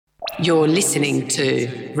You're listening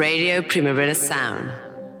to Radio Primavera Sound,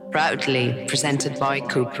 proudly presented by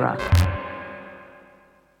Cupra.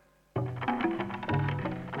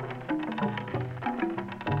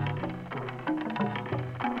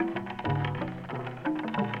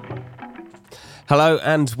 Hello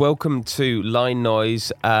and welcome to Line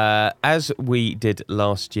Noise. As we did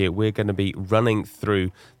last year, we're going to be running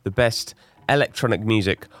through the best electronic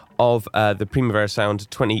music of the Primavera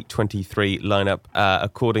Sound 2023 lineup,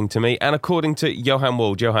 according to me and according to Johann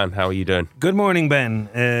Wald. Johann, how are you doing? Good morning, Ben.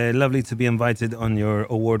 Lovely to be invited on your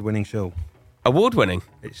award-winning show. Award-winning?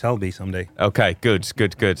 It shall be someday. Okay, good.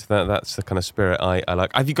 That's the kind of spirit I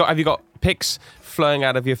like. Have you got picks flowing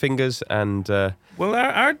out of your fingers? And well,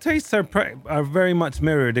 our tastes are very much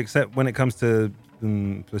mirrored, except when it comes to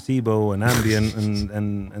placebo and ambient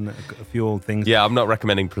and a few old things. Yeah, I'm not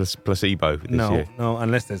recommending placebo this year. No,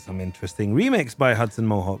 unless there's some interesting remix by Hudson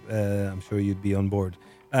Mohawk. I'm sure you'd be on board.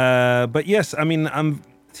 But yes, I mean,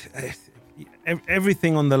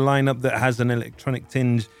 everything on the lineup that has an electronic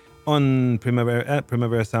tinge on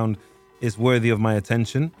Primavera Sound is worthy of my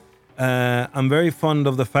attention. I'm very fond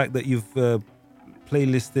of the fact that you've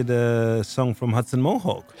playlisted a song from Hudson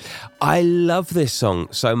Mohawk. I love this song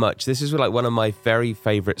so much. This is like one of my very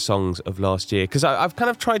favourite songs of last year, because I've kind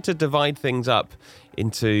of tried to divide things up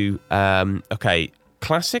into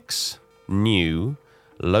classics, new,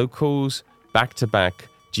 locals, back-to-back,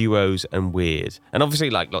 duos and weird. And obviously,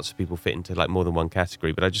 like, lots of people fit into like more than one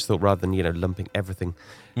category, but I just thought rather than lumping everything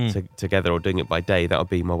together or doing it by day, that would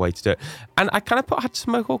be my way to do it. And I kind of put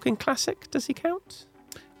Hudson Mohawk in classic. Does he count?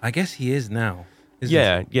 I guess he is now.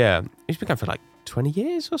 Yeah. He's been going for like 20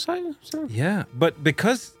 years or so. Yeah, but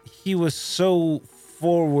because he was so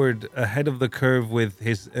forward ahead of the curve with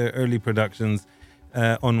his early productions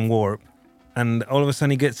on Warp, and all of a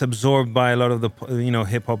sudden he gets absorbed by a lot of the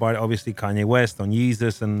hip hop art, obviously Kanye West on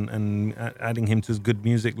Yeezus and adding him to his good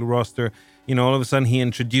music roster. All of a sudden he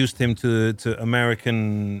introduced him to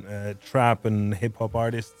American trap and hip hop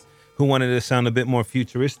artists who wanted to sound a bit more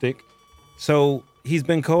futuristic. So he's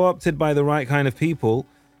been co-opted by the right kind of people,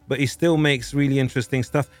 but he still makes really interesting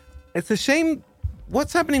stuff. It's a shame.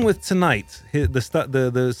 What's happening with Tonight?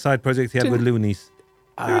 The side project he had with Loonies.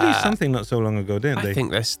 They released something not so long ago, didn't they? I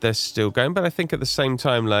think they're still going, but I think at the same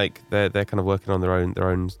time, like they're kind of working on their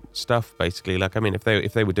own stuff, basically. Like, I mean, if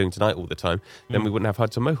they were doing Tonight all the time, then we wouldn't have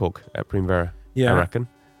Hudson Mohawk at Primavera. Yeah, I reckon.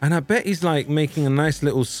 And I bet he's like making a nice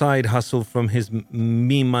little side hustle from his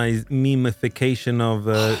memification of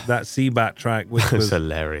that Seabat track, which was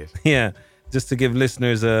hilarious. Yeah, just to give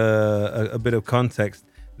listeners a bit of context,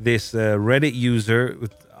 this Reddit user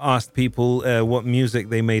asked people what music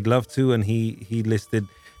they made love to, and he listed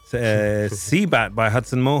Seabat by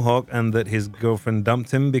Hudson Mohawk, and that his girlfriend dumped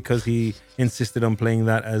him because he insisted on playing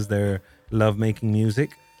that as their love-making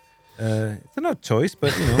music. It's an odd choice,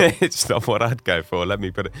 but it's not what I'd go for. Let me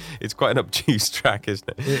put it. It's quite an obtuse track, isn't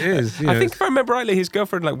it? It is. I think if I remember rightly, his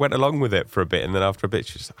girlfriend like went along with it for a bit, and then after a bit,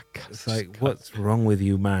 she was like, "It's like, what's wrong with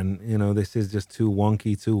you, man? This is just too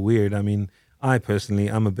wonky, too weird." I mean, I personally,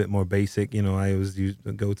 I'm a bit more basic. I always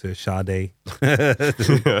go to Sade.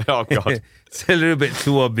 Oh God, it's a little bit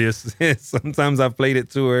too obvious. Sometimes I've played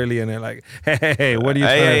it too early, and they're like, "Hey, what are you?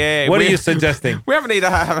 What are you suggesting?" We haven't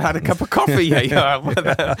even had a cup of coffee yet. What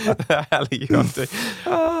the hell are you up to?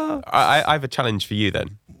 I have a challenge for you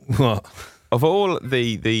then. What? Of all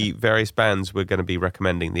the various bands we're going to be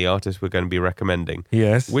recommending, the artists we're going to be recommending,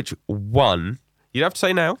 yes, which one? You'd have to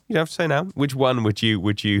say now. Which one would you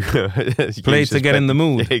play to get in the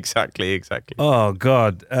mood? Exactly. Oh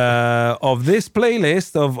God! Of this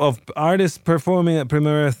playlist of artists performing at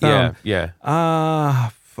Primavera Sound, yeah.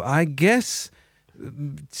 I guess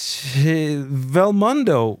Velmundo,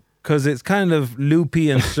 because it's kind of loopy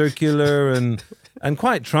and circular and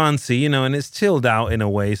quite trancey, and it's chilled out in a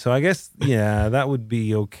way. So I guess that would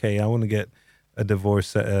be okay. I want to get a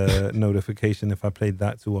divorce notification if I played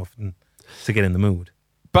that too often to get in the mood.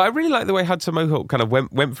 But I really like the way Hudson Mohawk kind of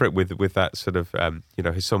went for it with that sort of,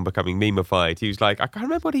 his song becoming memified. He was like, I can't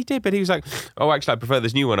remember what he did, but he was like, oh, actually, I prefer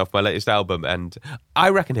this new one off my latest album. And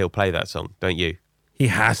I reckon he'll play that song, don't you? He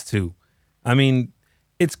has to. I mean,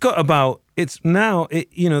 the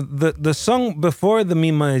song before the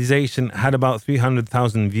memization had about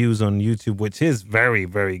 300,000 views on YouTube, which is very,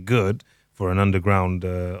 very good for an underground,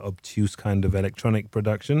 obtuse kind of electronic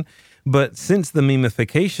production. But since the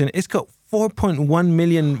memification, it's got 4.1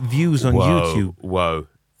 million views on YouTube. Whoa.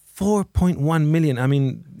 4.1 million. I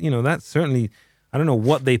mean, that's certainly, I don't know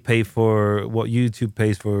what they pay for, what YouTube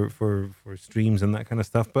pays for streams and that kind of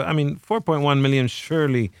stuff. But I mean, 4.1 million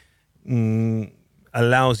surely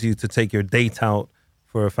allows you to take your date out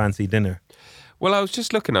for a fancy dinner. Well, I was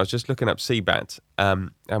just looking up Seabat, and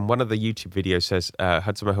one of the YouTube videos says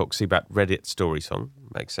Hudson Mohawk Seabat Reddit story song.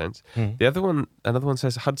 Makes sense. The another one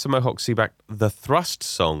says Hudson Mohawk Seabat the Thrust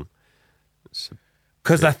song.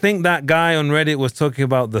 Because I think that guy on Reddit was talking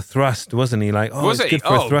about the thrust, wasn't he? Like, was it's he? good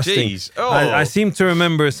for thrusting. Geez. Oh. I seem to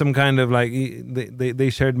remember some kind of like they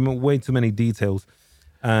shared way too many details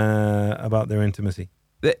about their intimacy.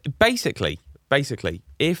 Basically,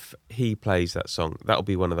 if he plays that song, that'll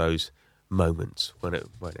be one of those moments when it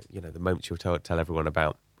the moments you'll tell everyone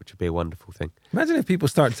about, which would be a wonderful thing. Imagine if people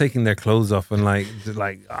start taking their clothes off and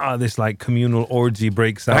this like communal orgy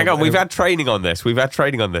breaks out. Hang on, we've had training on this.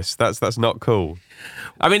 That's not cool.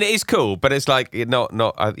 I mean, it is cool, but it's like you're not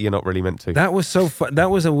really meant to. That was so fun. That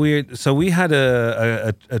was a weird. So we had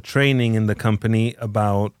a training in the company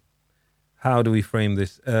about how do we frame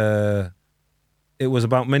this. It was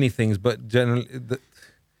about many things, but generally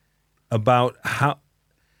about how.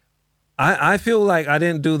 I feel like I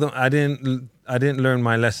didn't learn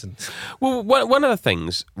my lesson. Well, one of the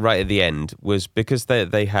things right at the end was because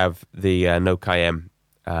they have the no KM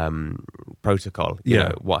protocol. You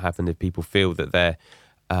know, what happened if people feel that they're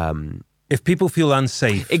if people feel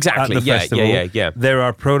unsafe exactly at the festival, yeah. There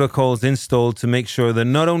are protocols installed to make sure that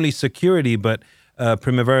not only security but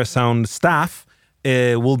Primavera Sound staff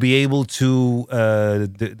will be able to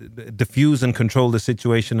diffuse and control the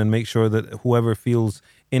situation and make sure that whoever feels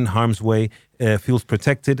in harm's way feels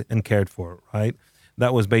protected and cared for, right?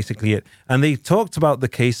 That was basically it. And they talked about the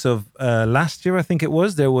case of last year, I think it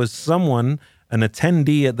was, there was someone, an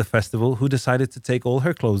attendee at the festival, who decided to take all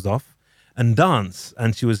her clothes off and dance.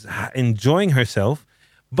 And she was enjoying herself,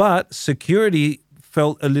 but security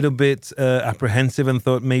felt a little bit apprehensive and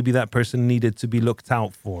thought maybe that person needed to be looked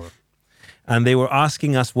out for. And they were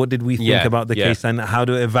asking us what did we think about the case and how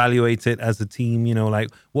to evaluate it as a team, like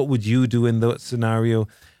what would you do in that scenario?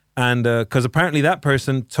 And because apparently that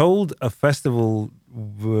person told a festival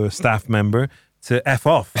staff member to F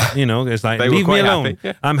off, it's like, leave me alone.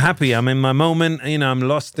 Happy. I'm happy. I'm in my moment. I'm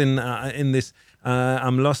lost in this.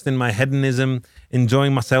 I'm lost in my hedonism,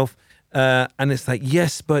 enjoying myself. And it's like,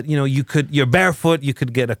 yes, but you're barefoot, you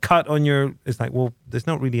could get a cut on your, it's like, well, there's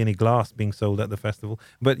not really any glass being sold at the festival,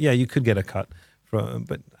 but yeah, you could get a cut from,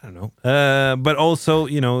 but I don't know. But also,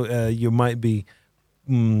 you might be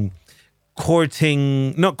you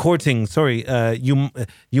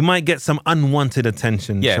might get some unwanted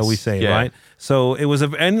attention, shall we say, right? So it was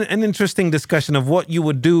an interesting discussion of what you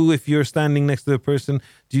would do if you're standing next to a person.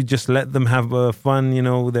 Do you just let them have fun,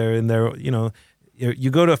 they're in their,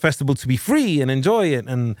 you go to a festival to be free and enjoy it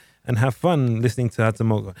and have fun listening to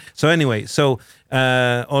Hatsumoto. So anyway,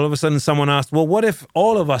 all of a sudden someone asked, well, what if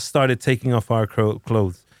all of us started taking off our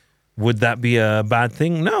clothes? Would that be a bad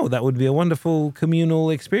thing? No, that would be a wonderful communal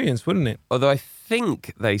experience, wouldn't it? Although I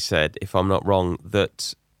think they said, if I'm not wrong,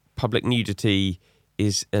 that public nudity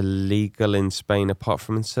is illegal in Spain apart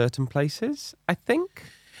from in certain places, I think.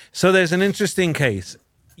 So there's an interesting case.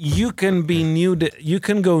 You can be nude. You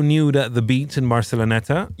can go nude at the beach in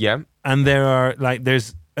Barceloneta. Yeah. And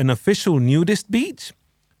there's an official nudist beach,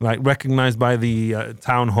 recognized by the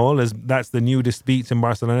town hall as that's the nudist beach in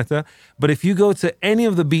Barceloneta. But if you go to any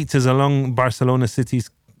of the beaches along Barcelona city's,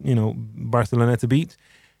 Barceloneta beach,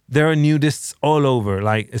 there are nudists all over.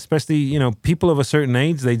 Especially, people of a certain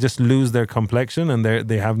age, they just lose their complexion and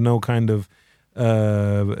they have no kind of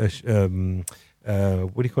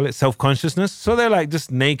what do you call it? Self-consciousness. So they're just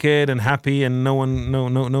naked and happy and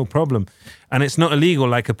no problem. And it's not illegal.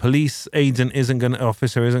 Like a police agent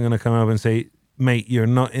officer isn't going to come up and say, mate, you're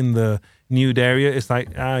not in the nude area. It's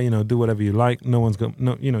like, do whatever you like. No one's going,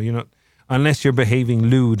 you're not, unless you're behaving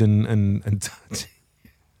lewd and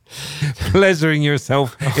pleasuring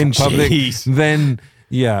yourself in public, then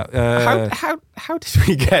yeah. How did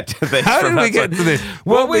we get to this? How did we get to this?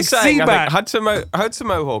 Well, we're saying I think Hudson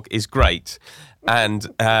Mohawk is great, and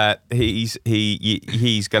he's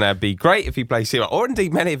going to be great if he plays Seabat, or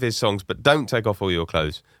indeed many of his songs. But don't take off all your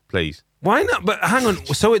clothes, please. Why not? But hang on.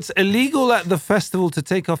 So it's illegal at the festival to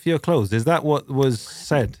take off your clothes. Is that what was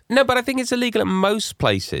said? No, but I think it's illegal at most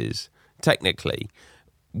places, technically,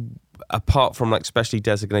 apart from specially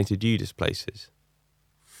designated nudist places.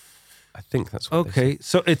 I think that's what okay.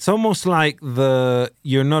 So it's almost like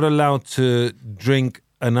you're not allowed to drink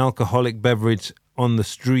an alcoholic beverage on the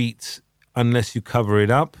streets unless you cover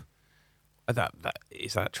it up.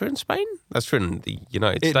 Is that true in Spain? That's true in the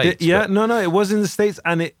United States. No, it was in the States,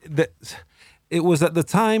 and it was at the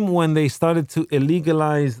time when they started to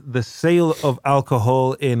illegalize the sale of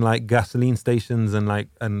alcohol in gasoline stations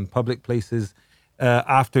and public places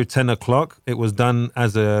after 10 o'clock. It was done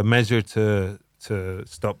as a measure to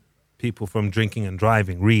stop people from drinking and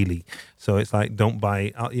driving, really. So it's like, don't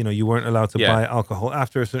buy, you weren't allowed to buy alcohol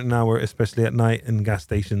after a certain hour, especially at night in gas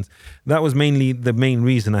stations. That was mainly the main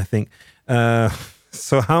reason, I think.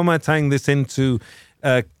 So how am I tying this into?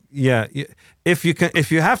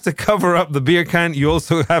 If you have to cover up the beer can, you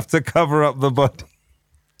also have to cover up the body.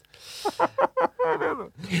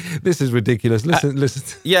 This is ridiculous. Listen.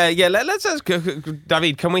 Let's ask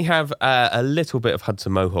David. Can we have a little bit of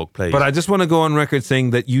Hudson Mohawk, please? But I just want to go on record saying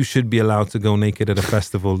that you should be allowed to go naked at a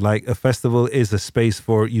festival. Like, a festival is a space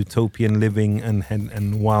for utopian living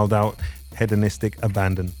and wild out hedonistic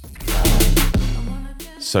abandon.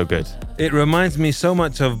 So good. It reminds me so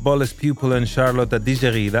much of Bolles Pupil and Charlotte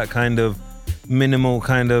Digeri, that kind of minimal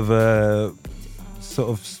kind of sort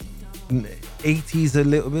of 80s a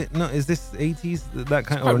little bit. No, is this 80s? That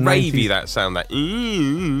kind of, or ravey, 90s? that sound, that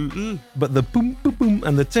But the boom boom boom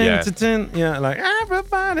and the tin, like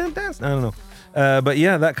everybody dance. I don't know. But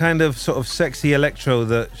yeah, that kind of sort of sexy electro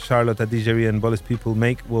that Charlotte Digeri and Bolles Pupil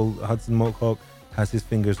make. Well, Hudson Mohawk has his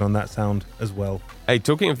fingers on that sound as well. Hey,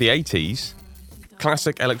 talking of the 80s,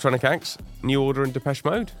 classic electronic acts, New Order and Depeche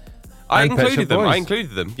Mode. I included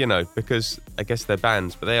them, because I guess they're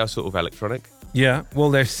bands, but they are sort of electronic. Yeah,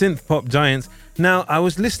 well, they're synth pop giants. Now, I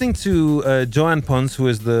was listening to Johann Pons, who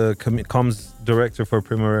is the comms director for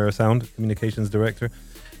Primavera Sound, communications director.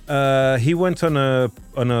 He went on a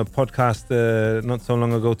podcast not so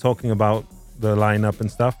long ago talking about the lineup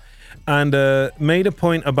and stuff, and made a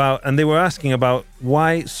point about, and they were asking about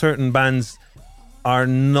why certain bands are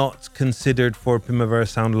not considered for Primavera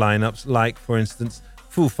Sound lineups, like, for instance,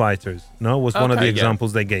 Foo Fighters. No, was one of the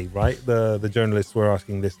examples they gave, right? The journalists were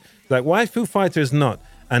asking this. Like, why Foo Fighters not?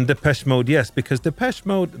 And Depeche Mode, yes, because Depeche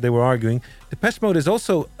Mode, they were arguing, Depeche Mode is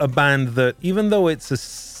also a band that, even though it's a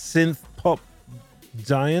synth pop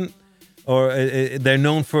giant, or they're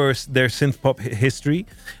known for their synth pop history,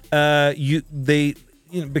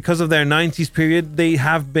 because of their 90s period, they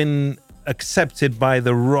have been accepted by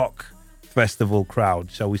the rock festival crowd,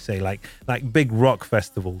 shall we say, like big rock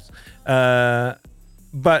festivals.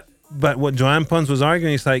 But what Johann Pons was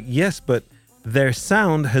arguing is like, yes, but their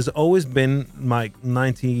sound has always been like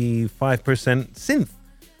 95% synth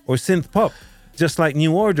or synth pop, just like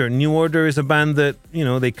New Order. New Order is a band that,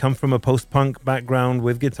 they come from a post-punk background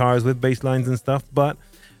with guitars, with bass lines and stuff, but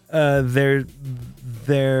their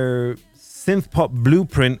synth pop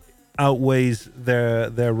blueprint outweighs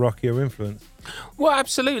their rockier influence. Well,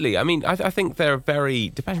 absolutely. I mean, I think they're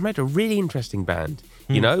Depeche Mode are a really interesting band,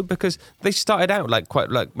 because they started out quite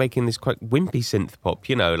making this quite wimpy synth pop,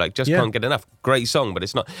 Can't Get Enough. Great song, but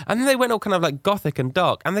it's not. And then they went all kind of like gothic and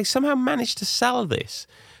dark, and they somehow managed to sell this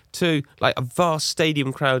to like a vast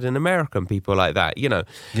stadium crowd in America and people like that,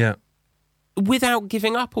 Yeah. Without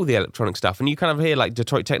giving up all the electronic stuff. And you kind of hear like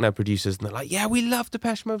Detroit techno producers and they're like, yeah, we love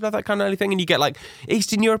Depeche Mode, love that kind of early thing. And you get like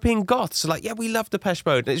Eastern European goths like, yeah, we love Depeche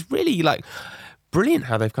Mode. And it's really like brilliant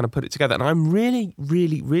how they've kind of put it together. And I'm really,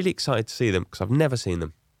 really, really excited to see them because I've never seen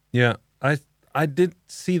them. Yeah, I did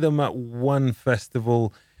see them at one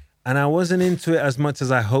festival and I wasn't into it as much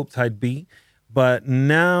as I hoped I'd be. But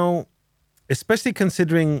now, especially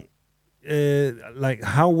considering like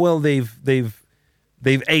how well they've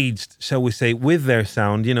aged, shall we say, with their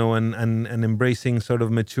sound, and embracing sort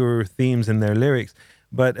of mature themes in their lyrics.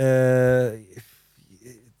 But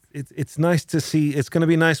it's nice to see. It's going to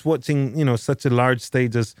be nice watching, such a large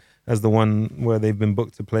stage as the one where they've been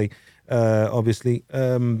booked to play. Obviously,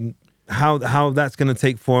 how that's going to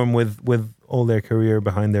take form with all their career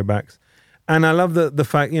behind their backs. And I love the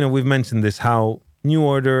fact, we've mentioned this, how New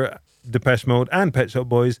Order, Depeche Mode, and Pet Shop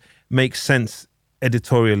Boys make sense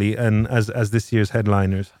editorially and as this year's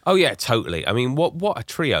headliners. Oh yeah, totally. I mean, what a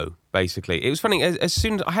trio, basically. It was funny, as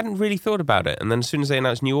soon as I hadn't really thought about it, and then as soon as they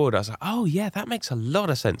announced New Order, I was like, oh yeah, that makes a lot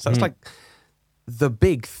of sense. That's like the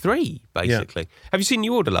big three, basically. Yeah. Have you seen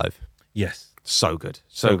New Order live? Yes. So good.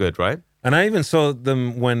 So good, right? And I even saw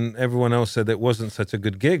them when everyone else said it wasn't such a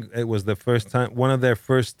good gig. It was the first time, one of their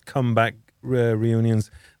first comeback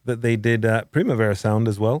reunions that they did at Primavera Sound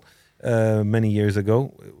as well. Many years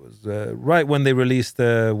ago. It was right when they released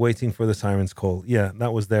Waiting for the Siren's Call. Yeah,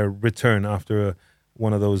 that was their return after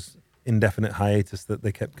one of those indefinite hiatus that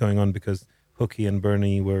they kept going on because Hooky and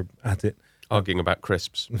Bernie were at it. Arguing about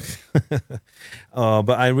crisps. But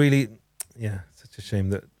I really, such a shame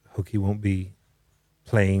that Hooky won't be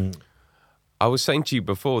playing. I was saying to you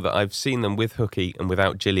before that I've seen them with Hooky and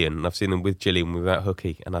without Gillian, and I've seen them with Gillian without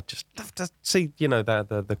Hooky, and I'd just love to see,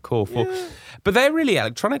 the core four. Yeah. But they're really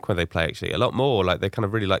electronic when they play, actually, a lot more. Like, they kind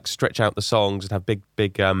of really, stretch out the songs and have big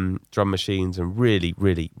drum machines, and really,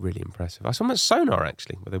 really, really impressive. I saw them at Sonar,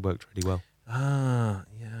 actually, where they worked really well. Ah,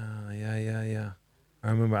 yeah. I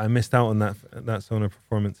remember I missed out on that Sonar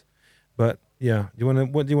performance. But yeah,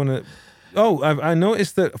 what do you want to... Oh, I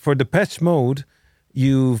noticed that for Depeche Mode,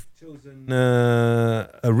 you've chosen a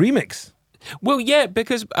remix. Well, yeah,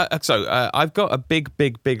 because I've got a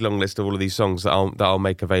big long list of all of these songs that I'll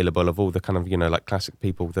make available of all the kind of like classic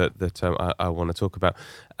people that I want to talk about.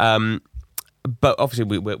 But obviously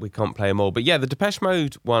we can't play them all. But yeah, the Depeche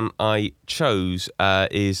Mode one I chose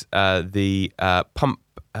is the Pump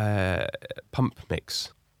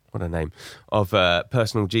Mix. What a name of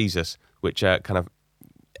Personal Jesus, which kind of.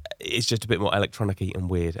 It's just a bit more electronic-y and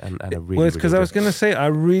weird and a really... Well, it's because really I was going to say, I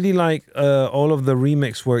really like all of the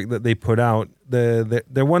remix work that they put out.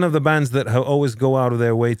 They're one of the bands that always go out of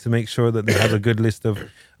their way to make sure that they have a good list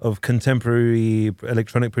of contemporary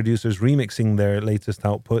electronic producers remixing their latest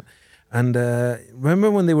output. And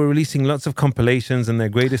remember when they were releasing lots of compilations and their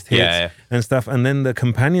greatest hits and stuff, and then the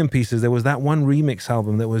companion pieces, there was that one remix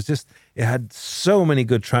album that was just... It had so many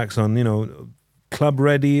good tracks on, club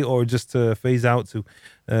ready or just to phase out to...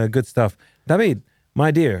 good stuff. David,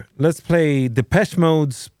 my dear, let's play Depeche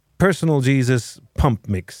Mode's Personal Jesus Pump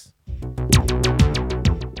Mix.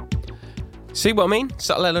 See what I mean?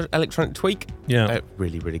 Subtle electronic tweak. Yeah.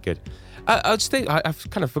 Really, really good. I've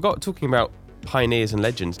kind of forgot talking about pioneers and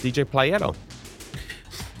legends. DJ Playero.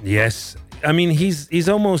 Yes. I mean, he's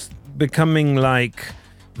almost becoming like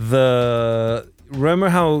the... Remember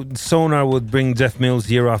how Sonar would bring Jeff Mills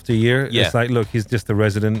year after year? Yeah. It's like, look, he's just a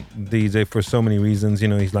resident DJ for so many reasons.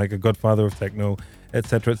 He's like a godfather of techno,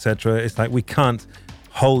 etc., etc. It's like we can't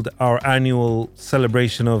hold our annual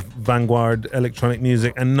celebration of vanguard electronic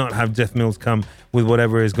music and not have Jeff Mills come with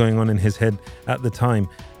whatever is going on in his head at the time.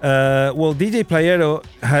 Well, DJ Playero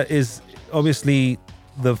is obviously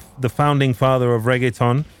the founding father of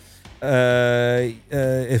reggaeton.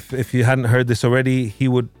 If you hadn't heard this already, he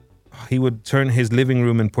would turn his living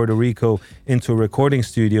room in Puerto Rico into a recording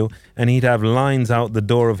studio, and he'd have lines out the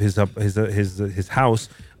door of his house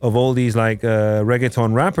of all these like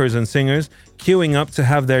reggaeton rappers and singers queuing up to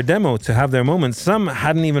have their demo, to have their moment. Some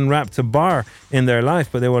hadn't even rapped a bar in their life,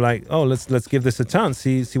 but they were like, "Oh, let's give this a chance,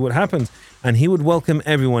 see what happens." And he would welcome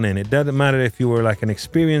everyone in. It doesn't matter if you were like an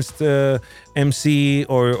experienced MC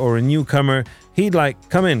or a newcomer. He'd like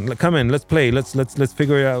come in, let's play, let's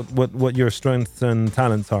figure out what your strengths and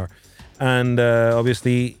talents are. And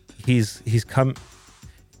obviously he's come.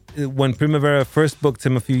 When Primavera first booked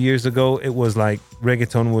him a few years ago, it was like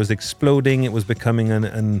reggaeton was exploding. It was becoming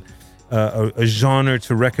a genre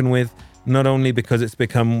to reckon with. Not only because it's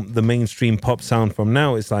become the mainstream pop sound from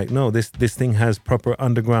now, it's like, no, this thing has proper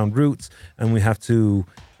underground roots, and we have to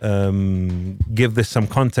give this some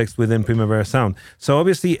context within Primavera Sound. So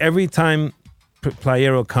obviously every time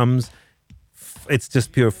Playero comes, it's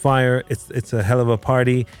just pure fire. It's a hell of a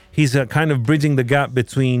party. He's kind of bridging the gap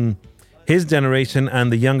between his generation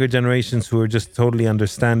and the younger generations who are just totally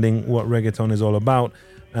understanding what reggaeton is all about.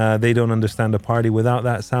 They don't understand a party without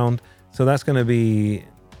that sound. So that's going to be...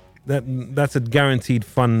 That's a guaranteed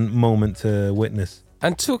fun moment to witness.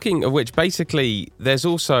 And talking of which, basically, there's a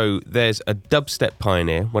dubstep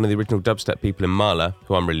pioneer, one of the original dubstep people in Mala,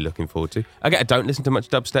 who I'm really looking forward to. Again, I don't listen to much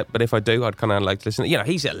dubstep, but if I do, I'd kind of like to listen.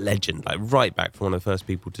 He's a legend, like right back from one of the first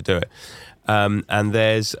people to do it. And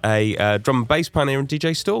there's a drum and bass pioneer in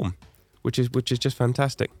DJ Storm, which is just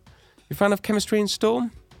fantastic. You a fan of Chemistry and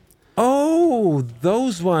Storm? Oh,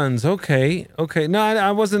 those ones. Okay. No,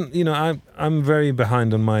 I wasn't. I'm very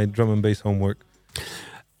behind on my drum and bass homework.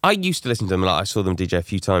 I used to listen to them a lot. I saw them DJ a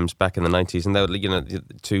few times back in the 90s, and they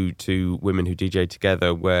were, two women who DJed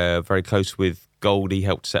together were very close with Goldie,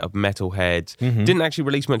 helped set up Metalhead. Mm-hmm. Didn't actually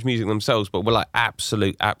release much music themselves, but were like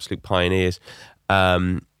absolute pioneers.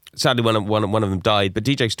 Sadly, one of them died, but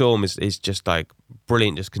DJ Storm is just like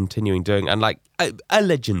brilliant, just continuing doing, and like a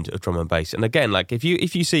legend of drum and bass. And again, like if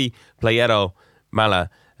you see Playero, Mala,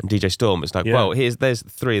 and DJ Storm, it's like, well, there's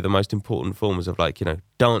three of the most important forms of like,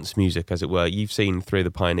 dance music, as it were. You've seen three of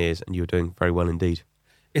the pioneers, and you're doing very well indeed.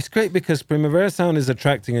 It's great because Primavera Sound is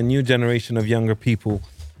attracting a new generation of younger people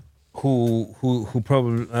who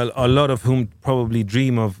probably, a lot of whom probably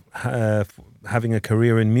dream of having a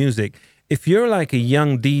career in music. If you're like a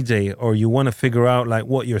young DJ, or you want to figure out like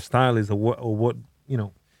what your style is, or what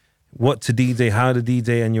what to DJ, how to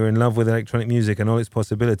DJ, and you're in love with electronic music and all its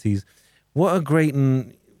possibilities, what a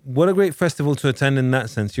great festival to attend in that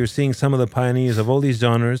sense. You're seeing some of the pioneers of all these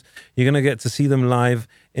genres. You're going to get to see them live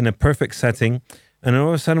in a perfect setting. And all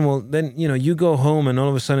of a sudden, then, you go home and all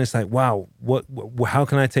of a sudden it's like, wow, how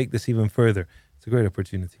can I take this even further? It's a great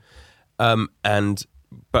opportunity.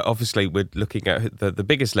 But obviously we're looking at the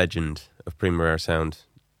biggest legend of Primavera Sound,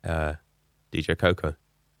 DJ Coco.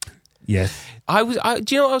 Yes.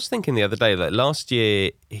 Do you know what I was thinking the other day? Like last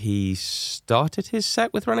year, he started his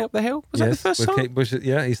set with "Running Up the Hill." Was that the first with song? Kate Bush.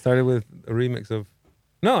 Yeah, he started with a remix of.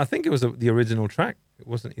 No, I think it was the original track. It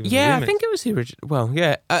wasn't even. Yeah, a remix. I think it was the original. Well,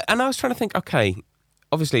 yeah, and I was trying to think. Okay,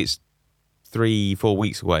 obviously it's 3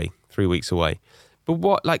 weeks away. But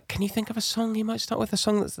what, like, can you think of a song he might start with? A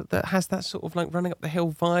song that has that sort of like running up the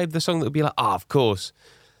hill vibe? The song that would be like, of course.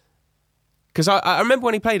 Because I remember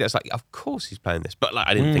when he played it, it's like, of course he's playing this. But like,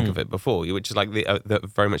 I didn't think of it before, which is like the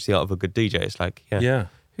very much the art of a good DJ. It's like, yeah.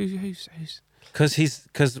 Who's?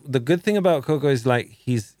 Because the good thing about Coco is like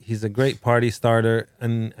he's a great party starter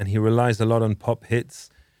and he relies a lot on pop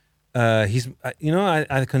hits. He's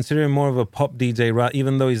I consider him more of a pop DJ,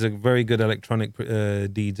 even though he's a very good electronic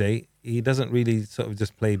DJ. He doesn't really sort of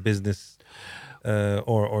just play business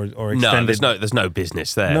or extended. No, there's no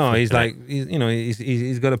business there. No, he's like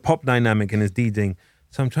he's got a pop dynamic in his DJing.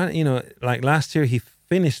 So I'm trying to like last year he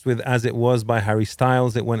finished with "As It Was" by Harry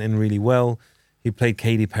Styles. It went in really well. He played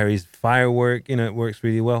Katy Perry's "Firework." It works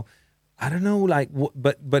really well. I don't know, like,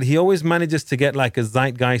 but he always manages to get like a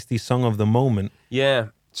zeitgeisty song of the moment. Yeah.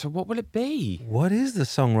 So what will it be? What is the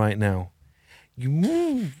song right now? You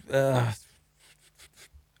move.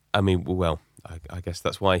 I mean, well, I guess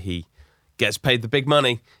that's why he gets paid the big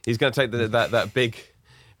money. He's going to take that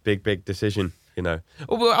big decision.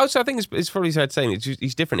 Well, also I think it's probably sad saying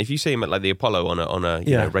he's different. If you see him at like the Apollo on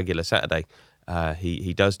a regular Saturday,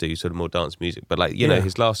 he does do sort of more dance music. But like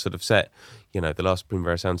his last sort of set, the last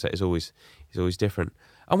Primavera Sound set is always different.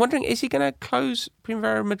 I'm wondering, is he going to close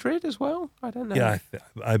Primavera Madrid as well? I don't know. Yeah,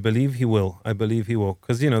 I believe he will.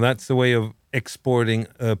 Because that's the way of exporting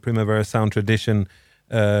a Primavera Sound tradition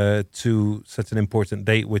to such an important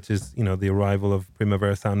date, which is the arrival of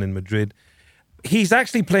Primavera Sound in Madrid. He's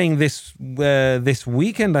actually playing this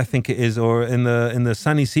weekend, I think it is, or in the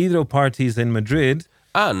San Isidro parties in Madrid.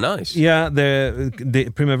 Ah, nice. Yeah,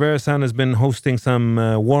 the Primavera Sound has been hosting some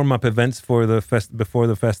warm-up events for before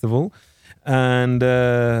the festival, and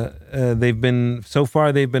they've been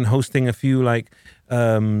hosting a few like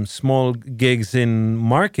small gigs in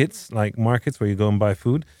markets where you go and buy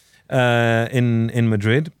food in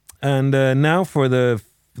Madrid, and now for the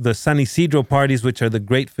San Isidro parties, which are the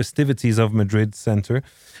great festivities of Madrid center,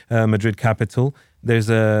 Madrid capital. There's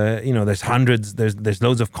hundreds. There's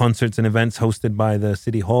loads of concerts and events hosted by the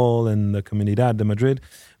City Hall and the Comunidad de Madrid.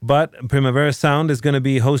 But Primavera Sound is going to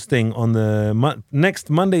be hosting on the next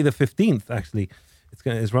Monday, the 15th. Actually,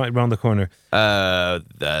 it's right around the corner.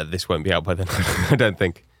 This won't be out by then, I don't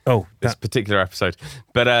think. Oh, this particular episode.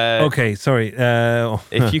 But okay, sorry.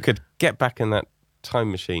 If you could get back in that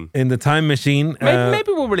time machine. In the time machine.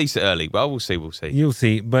 Maybe we'll release it early. Well, we'll see. You'll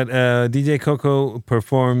see. But DJ Coco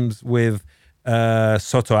performs with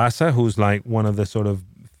Soto Asa, who's like one of the sort of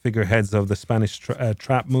figureheads of the Spanish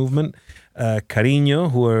trap movement.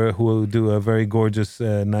 Cariño, who do a very gorgeous,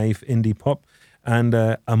 naive indie pop. And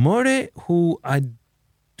Amore, who I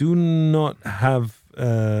do not have...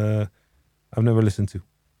 I've never listened to.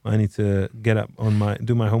 I need to get up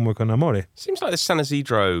do my homework on Amore. Seems like the San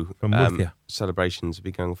Isidro from Murcia celebrations have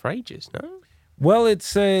been going for ages, no? Well,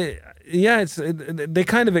 they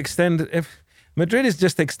kind of extend. Madrid is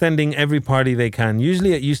just extending every party they can.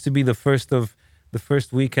 Usually, it used to be the first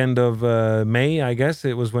weekend of May, I guess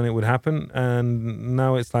it was when it would happen, and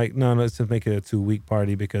now it's like no, let's just make it a 2-week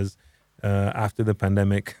party because. After the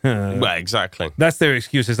pandemic. Well, exactly. That's their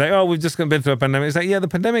excuse. It's like, we've just been through a pandemic. It's like, yeah, the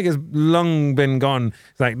pandemic has long been gone.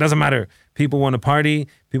 It's like, doesn't matter. People want to party.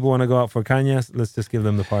 People want to go out for cañas. Let's just give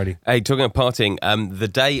them the party. Hey, talking of partying, the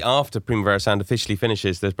day after Primavera Sound officially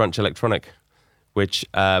finishes, there's Brunch Electronic, which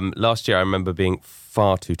last year I remember being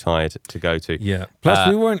far too tired to go to. Yeah. Plus,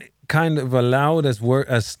 we weren't kind of allowed as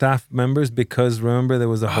staff members because remember there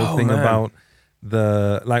was a whole thing about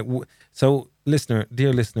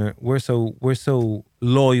dear listener, we're so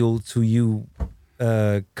loyal to you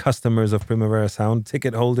customers of Primavera Sound,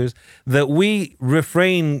 ticket holders, that we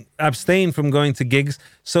abstain from going to gigs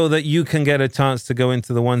so that you can get a chance to go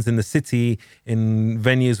into the ones in the city, in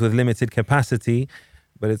venues with limited capacity.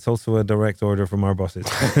 But it's also a direct order from our bosses.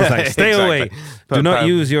 It's like, stay away. Do not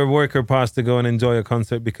use your worker pass to go and enjoy a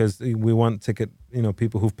concert because we want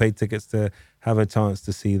people who've paid tickets to have a chance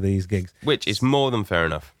to see these gigs. Which is more than fair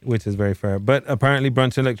enough. Which is very fair. But apparently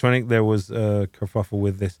Brunch Electronic, there was a kerfuffle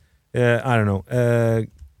with this. I don't know.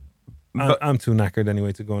 I'm too knackered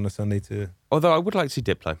anyway to go on a Sunday to... Although I would like to see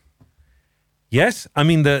Diplo. Yes. I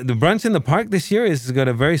mean, the Brunch in the Park this year has got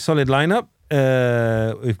a very solid lineup.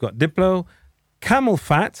 We've got Diplo, Camel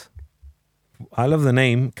Fat. I love the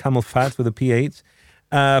name, Camel Fat with a PH.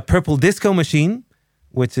 Purple Disco Machine.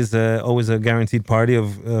 which is always a guaranteed party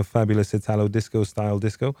of fabulous Italo disco style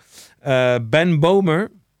disco. Ben Bomer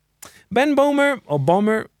or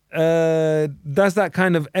Bomber does that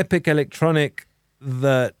kind of epic electronic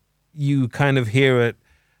that you kind of hear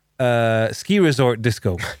at ski resort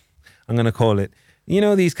disco. I'm going to call it. You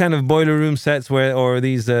know, these kind of boiler room sets or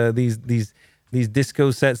these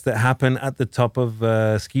disco sets that happen at the top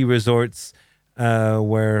of ski resorts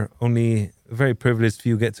where only a very privileged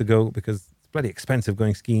few get to go because it's bloody expensive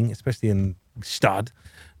going skiing, especially in Stad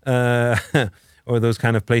or those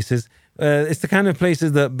kind of places. It's the kind of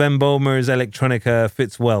places that Ben Bomer's electronica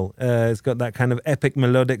fits well. It's got that kind of epic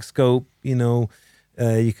melodic scope, you know.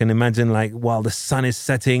 You can imagine, like, while the sun is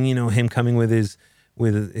setting, you know, him coming with his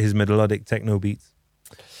melodic techno beats.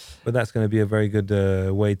 But that's going to be a very good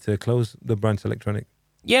way to close the brunch electronic.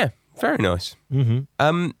 Yeah, very nice.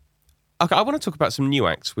 Mm-hmm. Okay, I want to talk about some new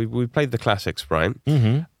acts. We played the classics, right?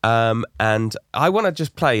 Mm-hmm. And I want to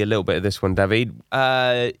just play a little bit of this one, David.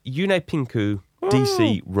 Yune Pinku,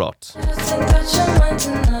 DC Rot.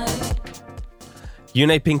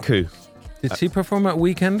 Yune Pinku. Did she perform at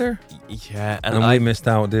Weekender? Yeah, and we missed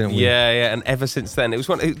out, didn't we? Yeah, and ever since then, it was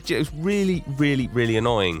really, really, really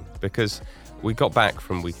annoying because we got back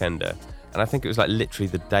from Weekender, and I think it was like literally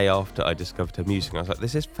the day after I discovered her music. And I was like,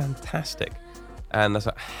 "This is fantastic," and I was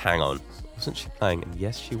like, "Hang on, wasn't she playing?" And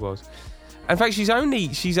yes, she was. In fact, she's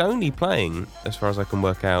only playing, as far as I can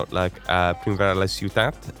work out, like Primavera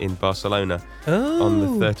Sound in Barcelona on the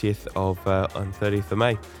 30th of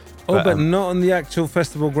May. But not on the actual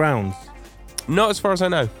festival grounds. Not as far as I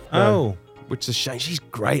know. Oh. Which is a shame. She's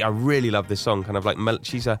great. I really love this song. Kind of like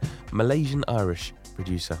she's a Malaysian Irish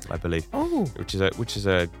producer, I believe. Oh. Which is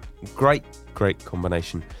a great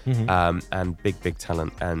combination. Mm-hmm. And big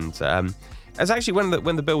talent. And as actually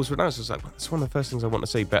when the bill was announced, I was like, well, that's one of the first things I want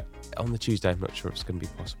to see. But on the Tuesday, I'm not sure if it's going to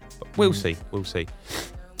be possible. But we'll see.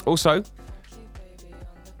 Also,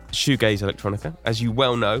 shoegaze electronica, as you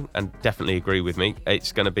well know and definitely agree with me,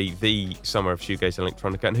 it's going to be the summer of shoegaze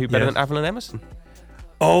electronica, and who better than Avalon Emerson?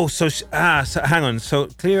 Oh, so hang on. So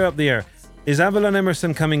clear up the air. Is Avalon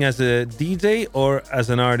Emerson coming as a DJ or as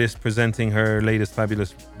an artist presenting her latest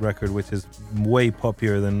fabulous record, which is way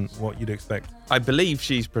poppier than what you'd expect? I believe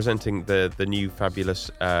she's presenting the new fabulous...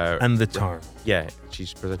 and the Charm. Yeah,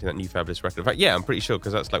 she's presenting that new fabulous record. In fact, yeah, I'm pretty sure,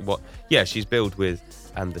 because that's like what... Yeah, she's billed with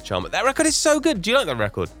And the Charm. That record is so good. Do you like that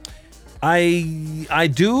record? I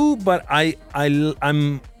do, but I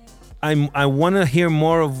want to hear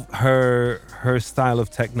more of her style of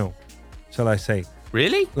techno, shall I say?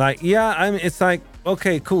 Really? Like, yeah, I mean, it's like,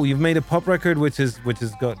 okay, cool. You've made a pop record, which has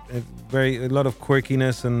got a lot of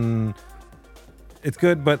quirkiness, and it's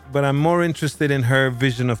good. But I'm more interested in her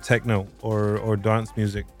vision of techno or dance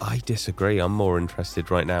music. I disagree. I'm more interested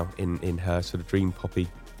right now in her sort of dream poppy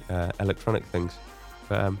electronic things.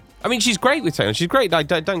 But I mean, she's great with techno. She's great. Like,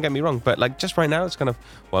 don't get me wrong. But like, just right now, it's kind of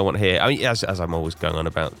what I want to hear. I mean, as I'm always going on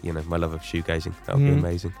about, you know, my love of shoegazing. That would be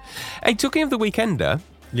amazing. Hey, talking of the Weekender.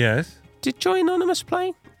 Yes. Did Joy Anonymous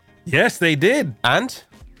play? Yes, they did. And?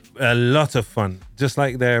 A lot of fun. Just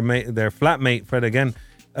like their flatmate, Fred, again.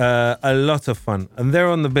 A lot of fun. And they're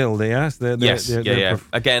on the bill, yes? They're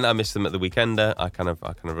Again, I missed them at the Weekender. I kind of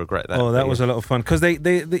regret that. Oh, that was a lot of fun. Because they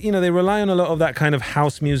they rely on a lot of that kind of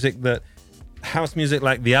house music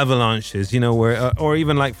like the Avalanches, you know, where or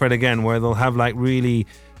even like Fred again, where they'll have like really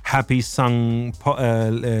happy sung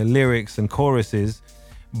lyrics and choruses,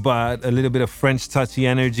 but a little bit of French touchy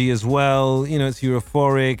energy as well. You know, it's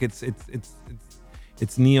euphoric.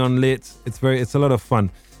 It's neon lit. It's a lot of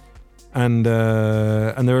fun, and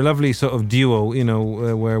they're a lovely sort of duo. You know,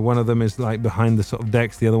 where one of them is like behind the sort of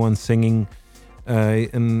decks, the other one's singing,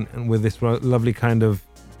 and with this lovely kind of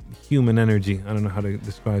human energy. I don't know how to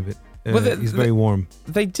describe it. He's very warm.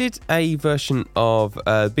 They did a version of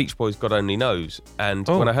Beach Boys' God Only Knows, and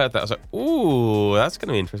when I heard that, I was like, ooh, that's going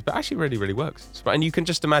to be interesting. But actually really, really works. And you can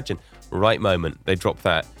just imagine, right moment, they drop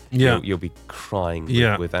that, you'll be crying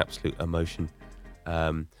with absolute emotion.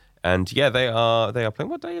 And yeah, they are playing.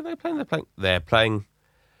 What day are they playing? They're playing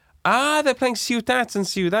Ciutat and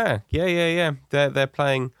Ciudad. Yeah. They're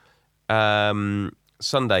playing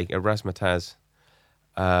Sunday at Razzmatazz.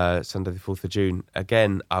 Sunday the 4th of June.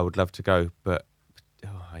 Again, I would love to go, but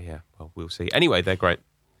we'll see. Anyway, they're great.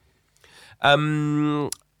 In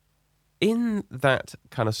that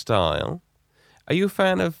kind of style, are you a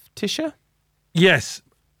fan of Tisha? Yes.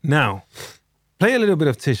 Now, play a little bit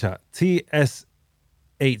of Tisha. Tsha.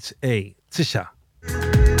 Tisha.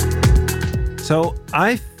 So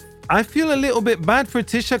I feel a little bit bad for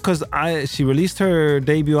Tisha because she released her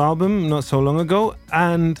debut album not so long ago,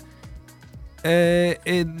 and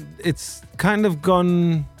it's kind of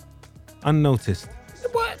gone unnoticed.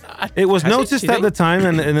 It was Has it, noticed do you at the think? time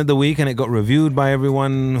and at the week, and it got reviewed by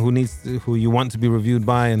everyone who you want to be reviewed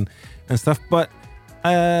by and stuff. But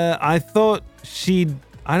I thought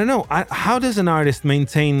I don't know. How does an artist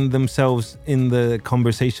maintain themselves in the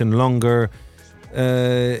conversation longer?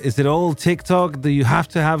 Is it all TikTok? Do you have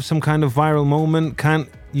to have some kind of viral moment? Can't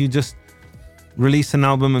you just release an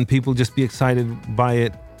album and people just be excited by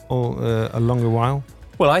it a longer while?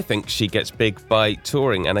 Well, I think she gets big by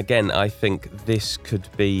touring, and again, I think this could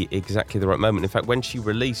be exactly the right moment. In fact, when she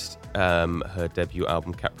released her debut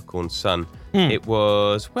album, Capricorn Sun, it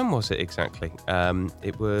was, when was it exactly?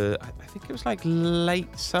 It was, I think it was like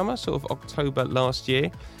late summer, sort of October last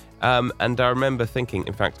year. And I remember thinking,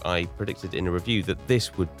 in fact, I predicted in a review that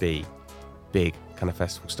this would be big kind of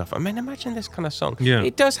festival stuff. I mean, imagine this kind of song. Yeah.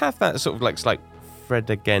 It does have that sort of like slight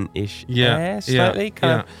Fred Again-ish Yeah, air, slightly. yeah,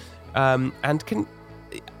 Kind of, and can,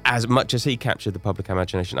 as much as he captured the public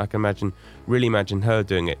imagination, I can really imagine her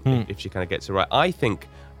doing it if she kind of gets it right. I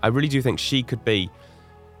really do think she could be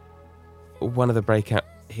one of the breakout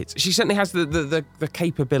hits. She certainly has the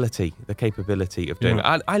capability of doing it.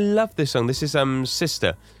 I love this song. This is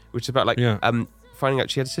Sister, which is about like finding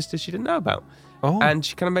out she had a sister she didn't know about. Oh. And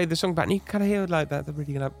she kind of made the song back, and you can kind of hear like that. The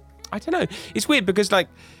really like, I don't know. It's weird because like,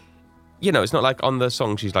 you know, it's not like on the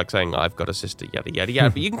song she's like saying I've got a sister, yada yada yada.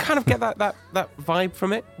 But you can kind of get that vibe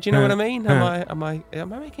from it. Do you know what I mean? Am I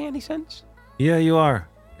making any sense? Yeah, you are.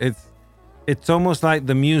 It's almost like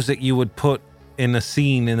the music you would put in a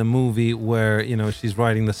scene in a movie where, you know, she's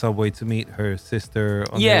riding the subway to meet her sister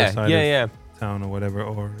on the other side of town or whatever,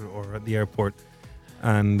 or at the airport.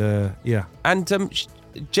 And And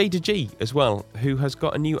Jada G as well, who has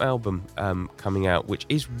got a new album coming out, which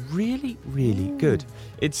is really, really good.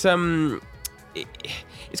 It's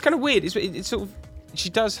it's kind of weird. It's sort of, she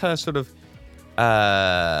does her sort of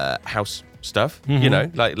house stuff, you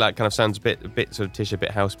know, like kind of sounds a bit sort of Tish, a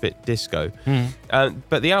bit house, bit disco.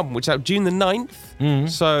 But the album, which is out June the 9th,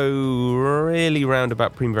 so really round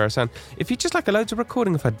about Primavera Sound. If you just like a loads of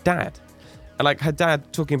recording of her dad, and like her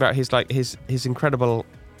dad talking about his incredible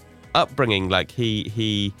upbringing, like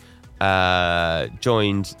he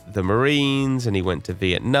joined the Marines and he went to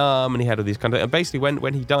Vietnam and he had all these kind of, and basically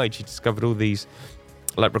when he died, she discovered all these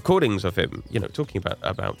like recordings of him, you know, talking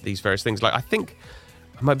about these various things. Like I think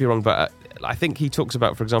I might be wrong, but I think he talks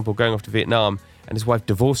about, for example, going off to Vietnam and his wife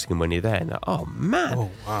divorcing him when you're there. And oh man!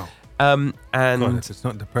 Oh wow! And God, if it's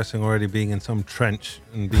not depressing already being in some trench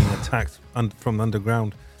and being attacked from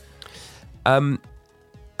underground. And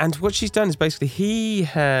what she's done is basically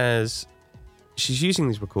she's using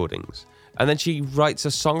these recordings and then she writes a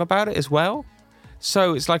song about it as well.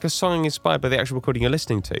 So it's like a song inspired by the actual recording you're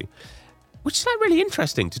listening to, which is like really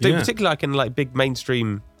interesting to do, particularly like in like big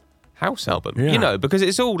mainstream house album, you know, because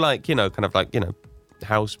it's all like, you know, kind of like, you know,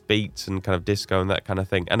 house beats and kind of disco and that kind of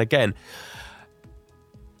thing. And again,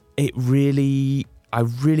 I really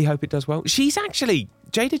hope it does well. She's actually,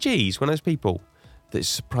 Jada G's one of those people that's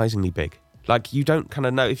surprisingly big. Like you don't kind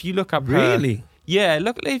of know if you look up her,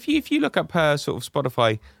 if you look up her sort of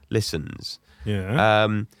Spotify listens,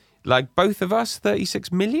 like both of us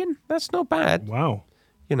 36 million. That's not bad. Wow,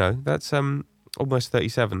 you know, that's almost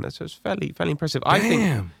 37. That's fairly impressive. Damn. I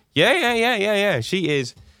think. Yeah. She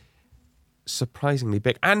is surprisingly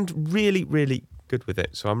big and really, really good with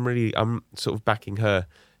it. So I'm sort of backing her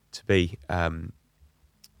to be, I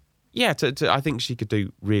think she could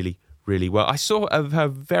do really, really well. I saw her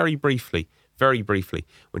very briefly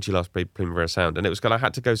when she last played Primavera Sound, and it was I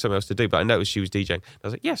had to go somewhere else to do, but I noticed she was DJing. I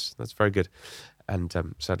was like, yes, that's very good, and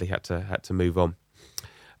sadly had to move on.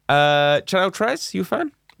 Chanel Tres, you a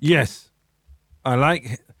fan? Yes, I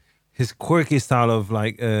like his quirky style of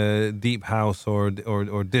like deep house or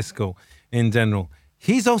disco in general.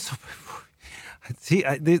 He's also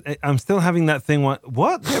I'm still having that thing.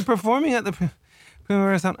 What they're performing at the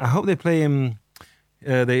Primavera Sound? I hope they play him.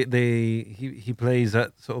 He plays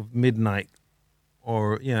at sort of midnight,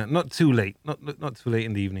 or not too late, not too late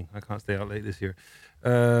in the evening. I can't stay out late this year.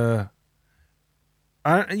 I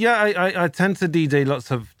tend to DJ lots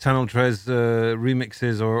of Channel Tres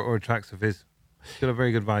remixes or tracks of his. Still a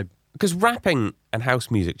very good vibe. Because rapping and house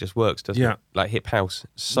music just works, doesn't it? Like hip house,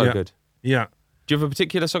 so good. Yeah. Do you have a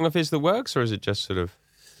particular song of his that works, or is it just sort of?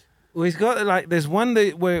 Well, he's got like there's one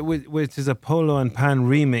which is a Polo and Pan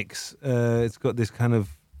remix. It's got this kind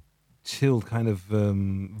of chilled kind of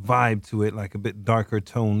vibe to it, like a bit darker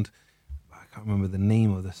toned. I can't remember the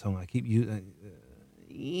name of the song. I keep using.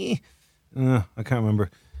 I can't remember.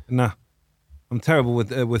 Nah, I'm terrible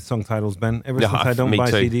with song titles, Ben. Ever since I don't buy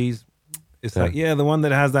CDs, it's like the one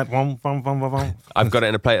that has that. I've got it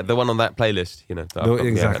in a play. The one on that playlist, you know.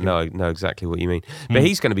 Exactly. I know exactly what you mean. But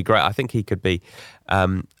he's going to be great. I think he could be.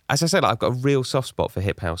 as I said, I've got a real soft spot for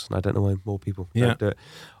hip house, and I don't know why more people don't do it.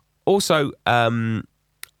 Also,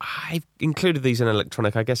 I've included these in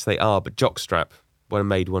electronic. I guess they are, but Jockstrap, when I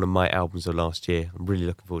made one of my albums of last year, I'm really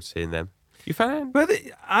looking forward to seeing them. You fan? But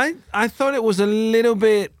I thought it was a little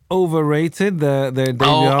bit overrated, their debut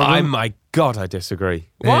album. My God, I disagree.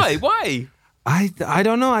 Why? Why? I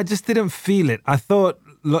don't know. I just didn't feel it. I thought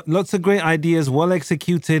lots of great ideas, well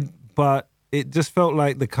executed, but it just felt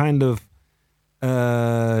like the kind of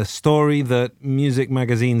story that music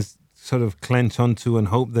magazines sort of clench onto and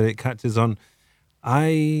hope that it catches on.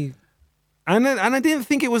 I didn't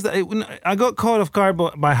think it was that. I got caught off guard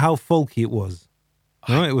by how folky it was.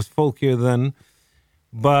 You know, it was folkier than.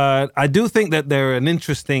 But I do think that they're an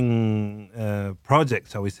interesting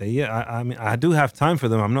project, shall we say? Yeah, I mean, I do have time for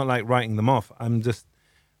them. I'm not like writing them off. I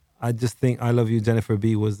just think "I Love You, Jennifer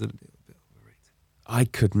B" was a little bit overrated. I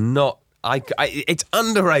could not. It's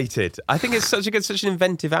underrated. I think it's such an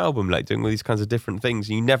inventive album, like doing all these kinds of different things.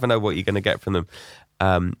 You never know what you're going to get from them.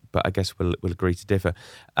 But I guess we'll agree to differ.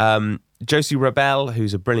 Josie Rebel,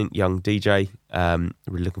 who's a brilliant young DJ,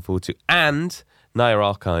 really looking forward to, and Naya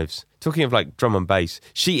Archives. Talking of like drum and bass,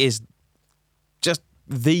 she is just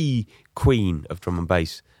the queen of drum and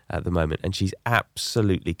bass at the moment, and she's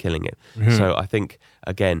absolutely killing it. Mm-hmm. So I think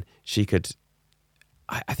again she could.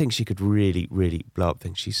 I think she could really, really blow up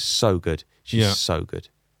things. She's so good. She's so good.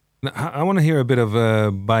 Now, I want to hear a bit of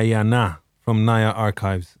Bayana from Naya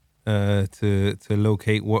Archives to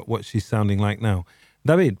locate what she's sounding like now.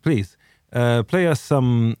 David, please play us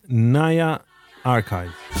some Naya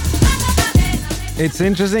Archives. It's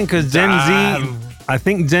interesting because Gen Z, I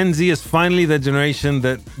think Gen Z is finally the generation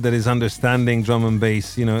that is understanding drum and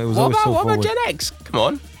bass. You know, it was always so forward. What about Gen X? Come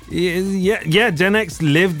on. Yeah. Gen X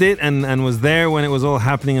lived it and was there when it was all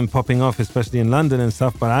happening and popping off, especially in London and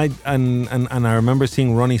stuff. But I remember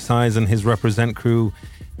seeing Ronnie Size and his Represent crew,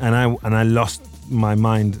 and I lost my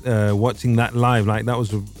mind watching that live. Like that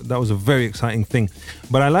was a very exciting thing.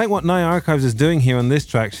 But I like what Naya Archives is doing here on this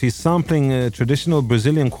track. She's sampling a traditional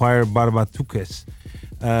Brazilian choir barbatuques.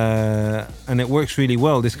 And it works really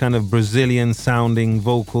well. This kind of Brazilian sounding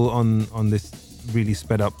vocal on this really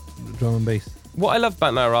sped up drum and bass. What I love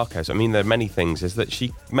about Naya Archives, I mean, there are many things, is that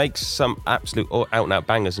she makes some absolute out-and-out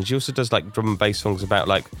bangers, and she also does like drum and bass songs about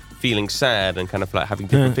like feeling sad and kind of like having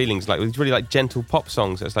different feelings, like with really like gentle pop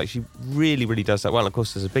songs. It's like she really, really does that well. And of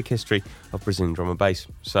course, there's a big history of Brazilian drum and bass.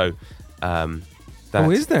 So,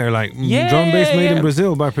 is there like drum and bass made in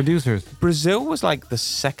Brazil by producers? Brazil was like the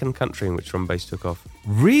second country in which drum and bass took off.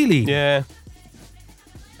 Really? Yeah.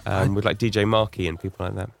 With like DJ Markey and people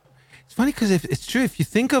like that. It's funny because it's true, if you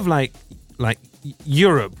think of like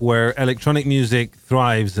Europe, where electronic music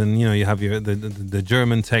thrives, and you know you have the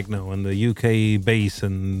German techno and the UK bass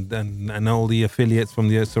and all the affiliates from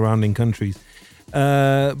the surrounding countries,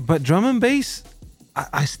 but drum and bass,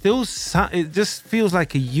 I still it just feels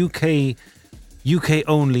like a UK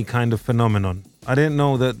only kind of phenomenon. I didn't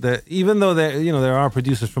know that even though there are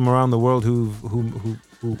producers from around the world who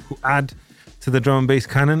add to the drum and bass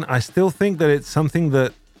canon, I still think that it's something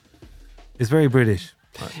that is very British.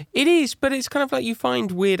 It is, but it's kind of like you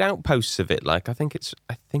find weird outposts of it. Like I think it's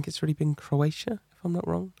really big in Croatia, if I'm not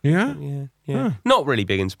wrong. Yeah? Yeah. Huh. Not really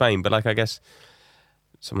big in Spain, but like I guess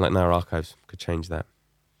something like Naya Archives could change that.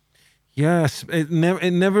 Yes, it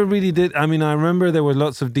never really did. I mean, I remember there were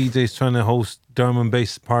lots of DJs trying to host drum and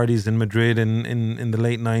bass parties in Madrid in the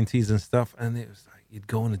late 90s and stuff, and it was like you'd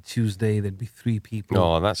go on a Tuesday, there'd be 3 people.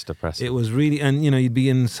 Oh, that's depressing. It was really, and you'd be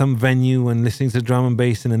in some venue and listening to drum and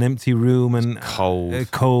bass in an empty room and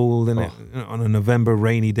cold and on a November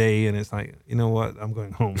rainy day, and it's like, you know what, I'm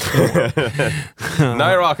going home.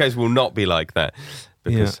 Naya Archives will not be like that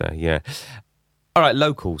because All right,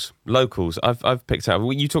 locals. I've picked out.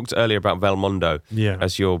 You talked earlier about Velmondo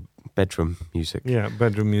as your bedroom music. Yeah,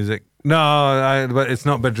 bedroom music. No, but it's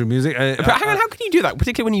not bedroom music. But hang on, how can you do that?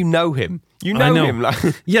 Particularly when you know him. You know him. Like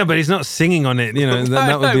yeah, but he's not singing on it. You know,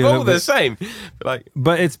 that would be all the same.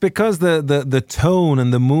 But it's because the tone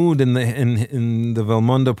and the mood in the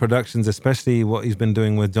Velmondo productions, especially what he's been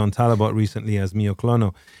doing with John Talabot recently as Mio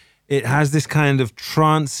Clono, it has this kind of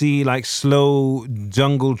trancey, like slow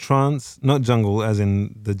jungle trance. Not jungle as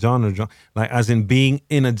in the genre, like as in being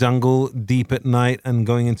in a jungle deep at night and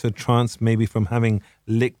going into a trance, maybe from having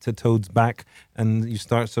licked a toad's back, and you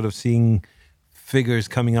start sort of seeing figures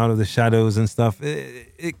coming out of the shadows and stuff.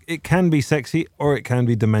 It can be sexy, or it can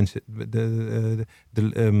be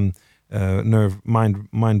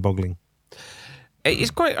mind-boggling.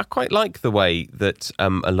 It's I quite like the way that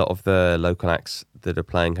a lot of the local acts that are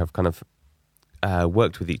playing have kind of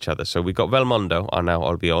worked with each other. So we've got Velmondo, our now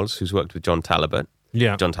Olbiols, who's worked with John Talabot.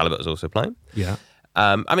 Yeah. John Talabot is also playing. Yeah.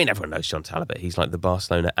 I mean, everyone knows John Talbot. He's like the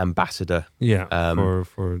Barcelona ambassador. Yeah,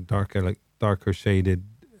 for darker shaded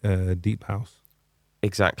deep house.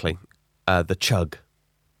 Exactly. The chug.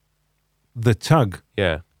 The chug.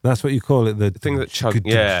 Yeah. That's what you call it. The thing that chug.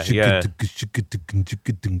 Yeah.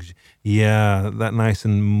 Yeah, that nice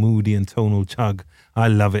and moody and tonal chug. I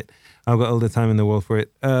love it. I've got all the time in the world for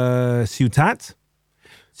it. Ciutat.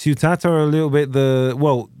 Ciutat are a little bit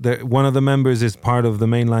one of the members is part of the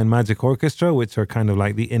Mainline Magic Orchestra, which are kind of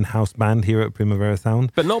like the in-house band here at Primavera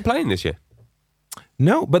Sound. But not playing this year.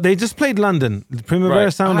 No, but they just played London.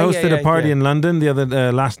 Primavera Sound hosted a party in London the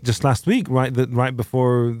other last week, right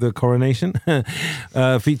before the coronation,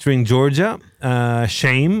 featuring Georgia,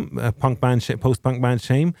 Shame, post-punk band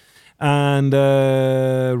Shame, and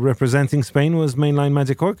representing Spain was Mainline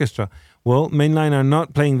Magic Orchestra. Well, Mainline are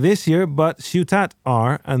not playing this year, but Ciutat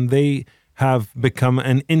are, and they have become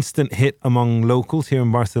an instant hit among locals here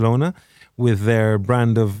in Barcelona with their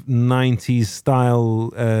brand of 90s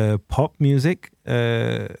style pop music.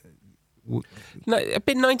 A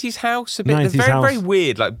bit 90s house, a bit 90s very house. very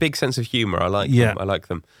weird, like big sense of humor. I like them. I like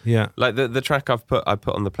them. Yeah. Like the track I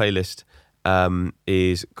put on the playlist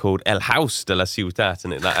is called El House de la Ciutat,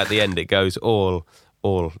 and at the end it goes all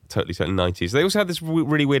totally 90s. They also had this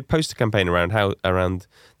really weird poster campaign around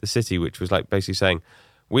the city, which was like basically saying,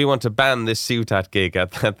 we want to ban this Ciutat gig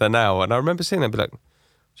at the now. And I remember seeing that and be like,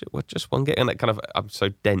 what, just one gig? And that kind of, I'm so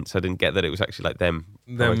dense, I didn't get that it was actually like them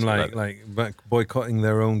like boycotting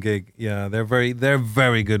their own gig. Yeah, they're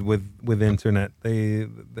very good with internet. They're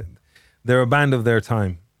a band of their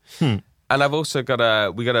time. And I've also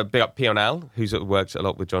we got a big up Pional, who's worked a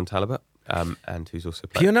lot with John Talbot. And who's also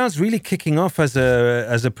played. Pional's really kicking off as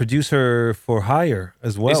a producer for hire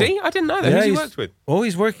as well. Is he? I didn't know that. Who's he worked with? Oh,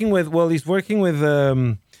 he's working with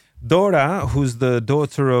Dora, who's the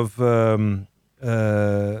daughter of the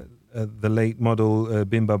late model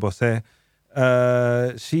Bimba Bosse.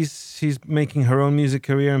 She's making her own music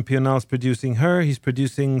career, and Pional's producing her. He's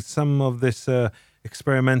producing some of this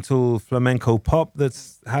experimental flamenco pop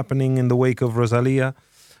that's happening in the wake of Rosalia.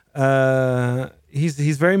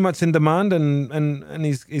 He's very much in demand, and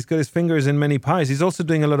he's got his fingers in many pies. He's also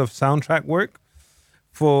doing a lot of soundtrack work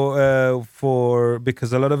for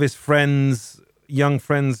because a lot of his young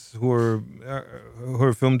friends who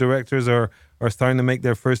are film directors are starting to make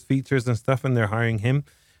their first features and stuff, and they're hiring him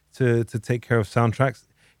to take care of soundtracks.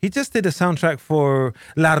 He just did a soundtrack for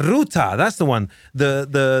La Ruta. That's the one,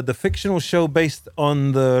 the fictional show based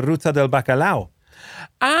on the Ruta del Bacalao.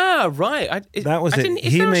 Ah, right. That was it.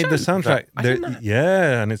 He made the soundtrack.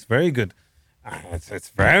 Yeah, and it's very good. It's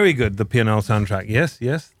very good, the Pional soundtrack. Yes.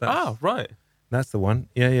 Right. That's the one.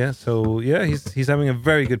 Yeah. So, yeah, he's having a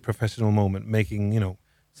very good professional moment making,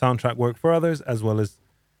 soundtrack work for others as well as,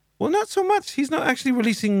 well, not so much. He's not actually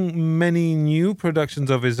releasing many new productions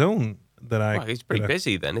of his own he's pretty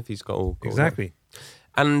busy then if he's got all exactly.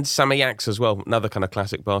 And Sammy Yax as well, another kind of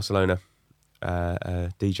classic Barcelona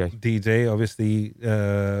DJ, obviously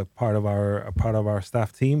part of our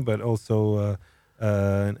staff team, but also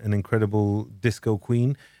an incredible disco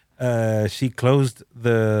queen. She closed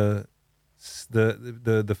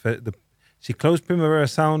she closed Primavera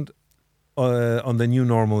Sound on the New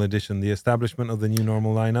Normal edition, the establishment of the New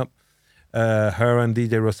Normal lineup. Her and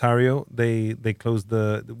DJ Rosario, they closed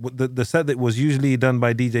the set that was usually done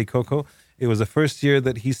by DJ Coco. It was the first year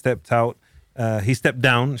that he stepped out. He stepped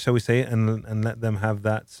down, shall we say, and let them have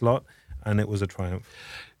that slot, and it was a triumph.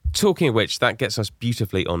 Talking of which, that gets us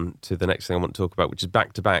beautifully on to the next thing I want to talk about, which is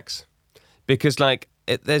back-to-backs. Because,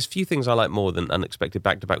 there's few things I like more than unexpected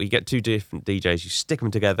back-to-back. You get two different DJs, you stick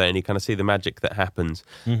them together, and you kind of see the magic that happens.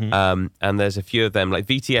 Mm-hmm. And there's a few of them, like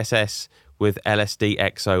VTSS with LSD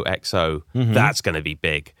XOXO. Mm-hmm. That's going to be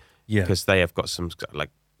big. Yeah. Because they have got some,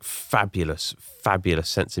 fabulous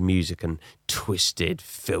sense of music and twisted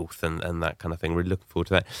filth and that kind of thing. Really looking forward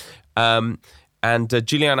to that. And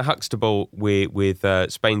Juliana Huxtable with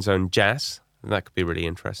Spain's own Jazz. That could be really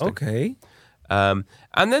interesting. Okay. And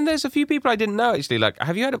then there's a few people I didn't know actually.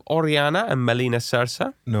 Have you heard of Oriana and Melina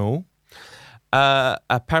Sersa? No.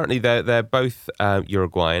 Apparently they're both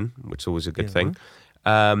Uruguayan, which is always a good thing.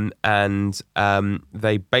 And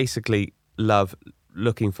they basically love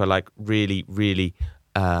looking for really, really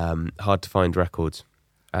hard to find records,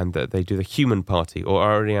 and they do the Human Party, or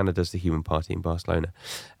Ariana does the Human Party in Barcelona.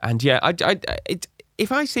 And yeah,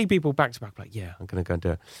 if I see people back to back, I'm going to go and do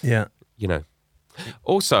it. Yeah,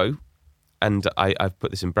 Also, and I've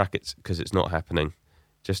put this in brackets because it's not happening.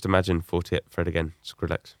 Just imagine 48 Fred again,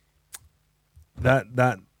 Skrillex.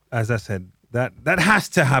 That as I said, that has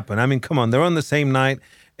to happen. I mean, come on, they're on the same night.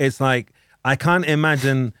 It's like I can't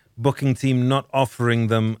imagine booking team not offering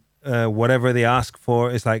them whatever they ask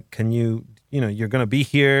for. It's like, can you know, you're going to be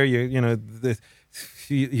here.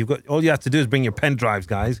 You've got, all you have to do is bring your pen drives,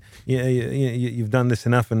 guys. You've done this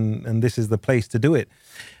enough, and this is the place to do it.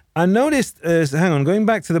 I noticed, hang on, going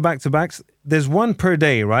back to the back-to-backs, there's one per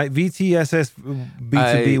day, right? VTSS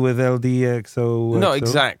B2B with LDXO. Not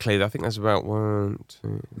exactly. I think there's about 1,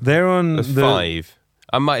 2. They're on there's 5.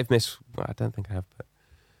 I might have missed. Well, I don't think I have. But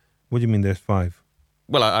what do you mean there's 5?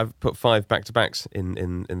 Well, I've put 5 back-to-backs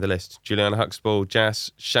in the list. Juliana Huxtable,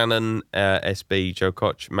 Jas, Shannon, SB, Joe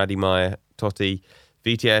Koch, Maddie Meyer, Totti,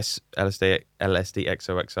 VTS, LSD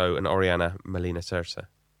XOXO, and Oriana Melina Sersa.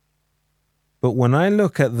 But when I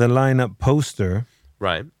look at the lineup poster,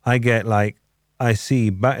 right, I get I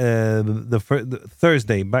see the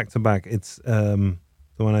Thursday back-to-back. It's the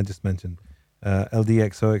one I just mentioned,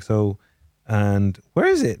 LDXOXO. And where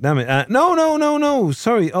is it? Damn it. No.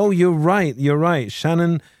 Sorry. Oh, you're right.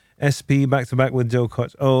 Shannon SP back-to-back with Joe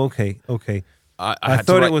Koch. Oh, okay. I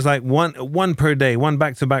thought it was like one per day, one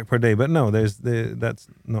back-to-back per day. But no, that's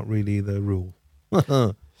not really the rule.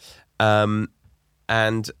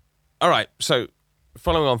 And all right, so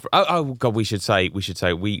following on from, oh God, we should say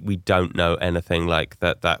we don't know anything like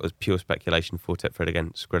that. That was pure speculation. Fortet Fred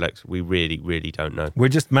against Skrillex. We really don't know. We're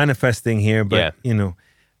just manifesting here, but you know.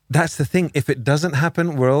 That's the thing. If it doesn't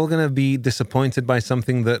happen, we're all going to be disappointed by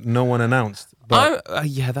something that no one announced. But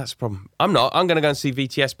that's a problem. I'm not. I'm going to go and see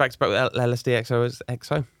VTS back-to-back with LSD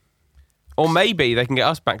XO. Or maybe they can get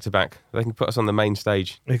us back-to-back. They can put us on the main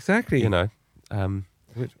stage. Exactly. You know.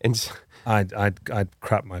 I'd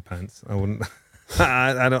crap my pants. I wouldn't.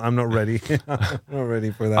 I'm not ready. I'm not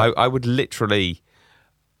ready for that. I would literally...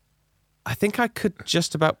 I think I could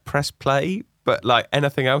just about press play, but like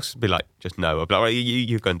anything else, be like, just no. I'd be like,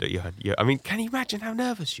 you go and do it. You. I mean, can you imagine how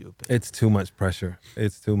nervous you would be? It's too much pressure. I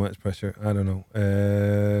don't know.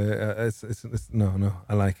 No.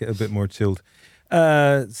 I like it a bit more chilled.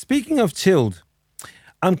 Speaking of chilled,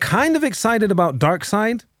 I'm kind of excited about Dark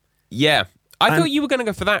Side. Yeah. I thought you were going to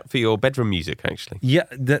go for that for your bedroom music, actually. Yeah,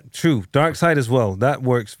 true. Dark Side as well. That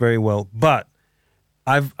works very well. But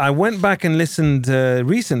I went back and listened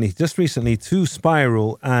just recently to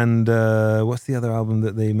Spiral and what's the other album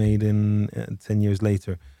that they made in 10 years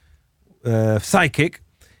later? Psychic.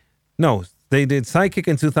 No, they did Psychic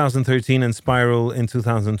in 2013 and Spiral in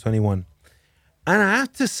 2021. And I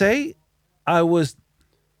have to say, I was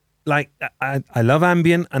like, I love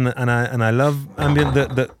ambient and I love ambient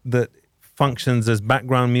that functions as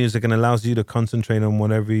background music and allows you to concentrate on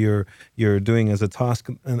whatever you're doing as a task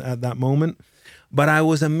at that moment. But I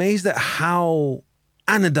was amazed at how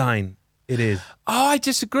anodyne it is. Oh, I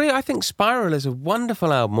disagree. I think Spiral is a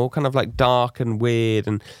wonderful album, all kind of like dark and weird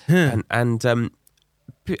I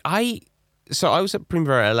was at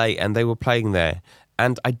Primavera LA and they were playing there,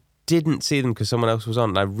 and I didn't see them because someone else was on,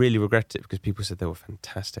 and I really regret it because people said they were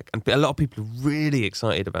fantastic, and a lot of people are really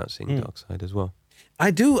excited about seeing Dark Side as well.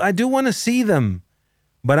 I do want to see them,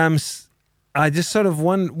 but I just sort of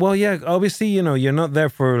well, yeah, obviously, you know, you're not there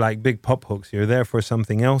for like big pop hooks. You're there for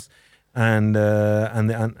something else. And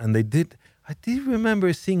they did, I did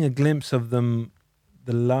remember seeing a glimpse of them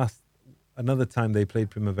another time they played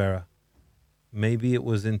Primavera. Maybe it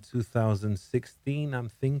was in 2016, I'm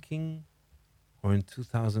thinking, or in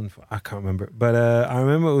 2004, I can't remember. But I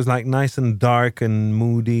remember it was like nice and dark and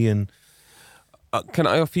moody and... can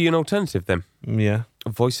I offer you an alternative then? Yeah.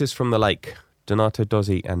 Voices from the Lake, Donato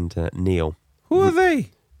Dozzi and Neil. Who are they?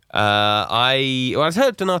 I've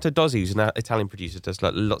heard Donato Dozzi, who's an Italian producer, does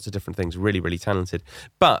like lots of different things, really, really talented.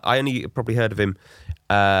 But I only probably heard of him,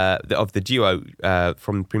 of the duo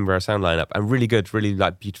from Primavera Sound lineup, and really good, really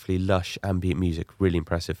like beautifully lush ambient music, really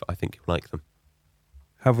impressive. I think you'll like them.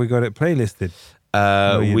 Have we got it playlisted?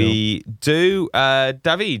 We do.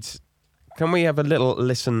 David, can we have a little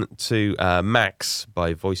listen to Max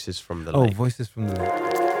by Voices from the Lake? Oh, Voices from the Lake.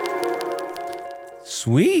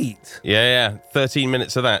 Sweet. Yeah. 13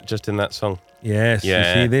 minutes of that just in that song. Yes.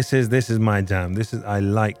 Yeah. You see, this is my jam. I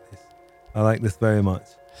like this. I like this very much.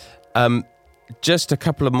 Just a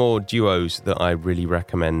couple of more duos that I really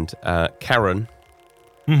recommend. Karen.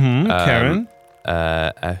 Karen.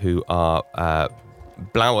 Who are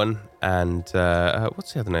Blauen and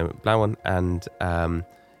what's the other name? Blauen and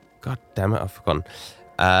God damn it, I've forgotten.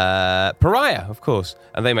 Pariah, of course,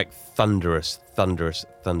 and they make thunderous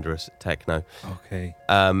techno. Okay.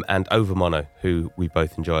 And Overmono, who we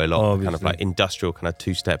both enjoy a lot, obviously. Kind of like industrial, kind of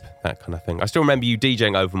two-step, that kind of thing. I still remember you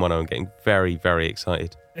DJing Overmono and getting very, very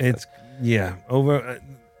excited. It's both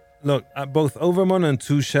Overmono and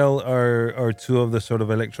Two Shell are two of the sort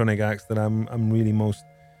of electronic acts that I'm really most.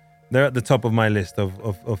 They're at the top of my list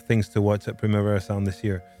of things to watch at Primavera Sound this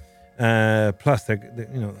year. Plus, I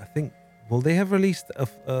think, will they have released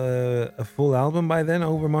a full album by then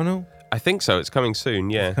over mono? I think so. It's coming soon.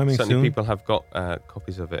 Yeah, It's coming certainly soon. people have got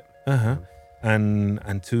copies of it.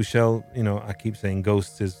 And Two Shell, I keep saying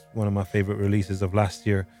Ghosts is one of my favorite releases of last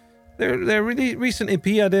year. Their really recent EP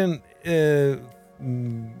I didn't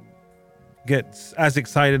get as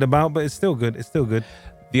excited about, but it's still good.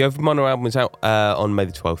 The Over Mono album is out on May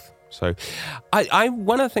the 12th. So, I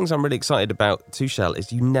one of the things I'm really excited about Two Shell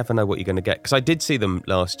is you never know what you're going to get, because I did see them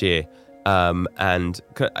last year, and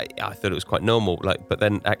I thought it was quite normal. But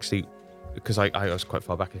then actually, because I was quite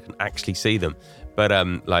far back, I couldn't actually see them. But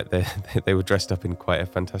they were dressed up in quite a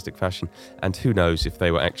fantastic fashion, and who knows if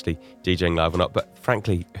they were actually DJing live or not. But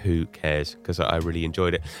frankly, who cares? Because I really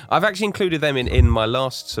enjoyed it. I've actually included them in my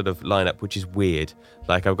last sort of lineup, which is weird.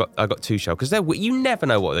 I've got Two Shell, because you never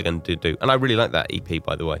know what they're going to do. And I really like that EP,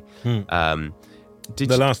 by the way.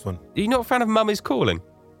 Last one. Are you not a fan of Mum Is Calling?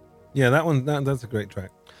 Yeah, that one. That's a great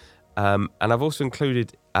track. And I've also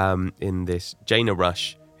included in this Jaina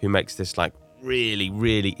Rush, who makes this really,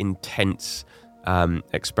 really intense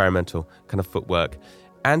experimental kind of footwork,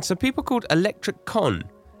 and some people called Electronic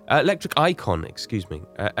Icon.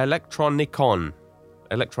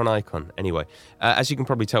 Anyway, as you can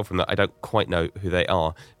probably tell from that, I don't quite know who they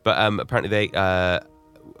are, but apparently they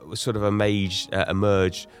sort of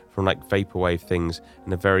emerged from vaporwave things,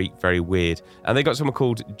 and they're very, very weird. And they got someone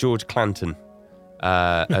called George Clanton,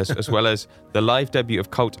 as well as the live debut of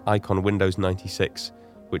cult icon Windows 96,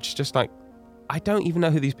 which just I don't even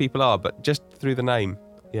know who these people are, but just through the name,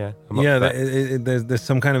 there's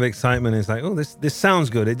some kind of excitement. It's like, oh, this sounds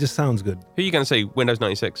good. It just sounds good. Who are you going to say? Windows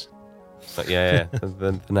 96.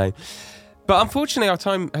 The name. But unfortunately, our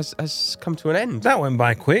time has come to an end. That went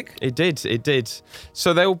by quick. It did.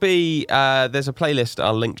 So there'll be there's a playlist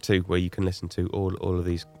I'll link to where you can listen to all of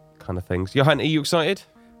these kind of things. Johann, are you excited?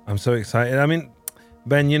 I'm so excited. I mean,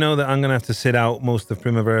 Ben, you know that I'm going to have to sit out most of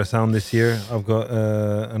Primavera Sound this year. I've got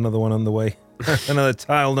another one on the way, another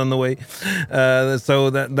child on the way. So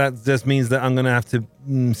that just means that I'm going to have to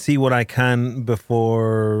see what I can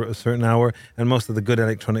before a certain hour. And most of the good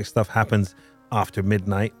electronic stuff happens after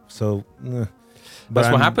midnight. So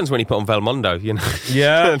that's what happens when you put on Velmondo, you know.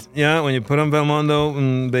 Yeah. When you put on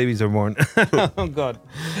Velmondo, babies are born. Oh, God.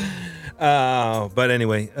 But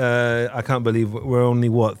anyway, I can't believe we're only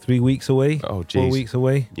 3 weeks away? Oh, geez. 4 weeks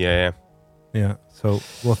away? Yeah. So,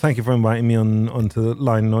 well, thank you for inviting me onto the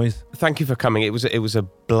Line Noise. Thank you for coming. It was a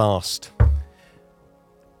blast.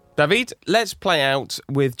 David, let's play out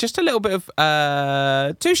with just a little bit of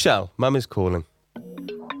Two Shell. Mum is calling.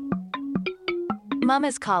 Mum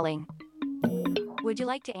is calling. Would you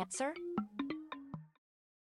like to answer?